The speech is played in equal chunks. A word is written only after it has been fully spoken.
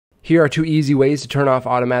Here are 2 easy ways to turn off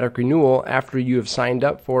automatic renewal after you have signed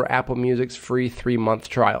up for Apple Music's free 3-month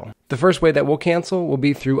trial. The first way that we'll cancel will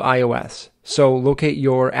be through iOS. So locate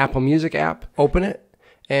your Apple Music app, open it,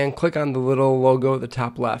 and click on the little logo at the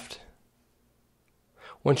top left.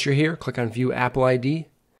 Once you're here, click on View Apple ID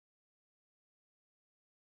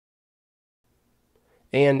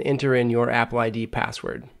and enter in your Apple ID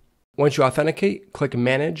password. Once you authenticate, click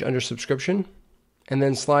Manage under Subscription, and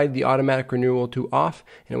then slide the automatic renewal to off,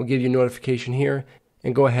 and it will give you a notification here,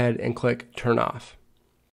 and go ahead and click Turn Off.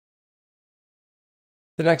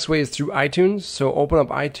 The next way is through iTunes, so open up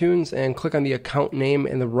iTunes and click on the account name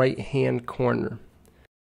in the right-hand corner.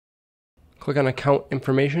 Click on Account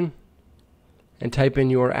Information and type in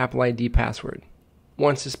your Apple ID password.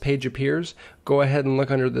 Once this page appears, go ahead and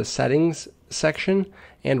look under the Settings section,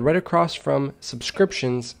 and right across from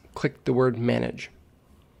Subscriptions, click the word Manage.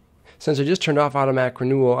 Since I just turned off automatic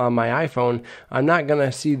renewal on my iPhone, I'm not going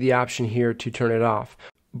to see the option here to turn it off.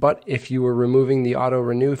 But if you were removing the auto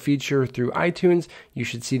renew feature through iTunes, you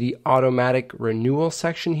should see the automatic renewal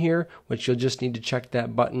section here, which you'll just need to check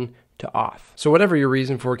that button to off. So whatever your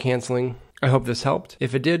reason for canceling, I hope this helped.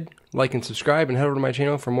 If it did, like and subscribe and head over to my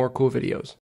channel for more cool videos.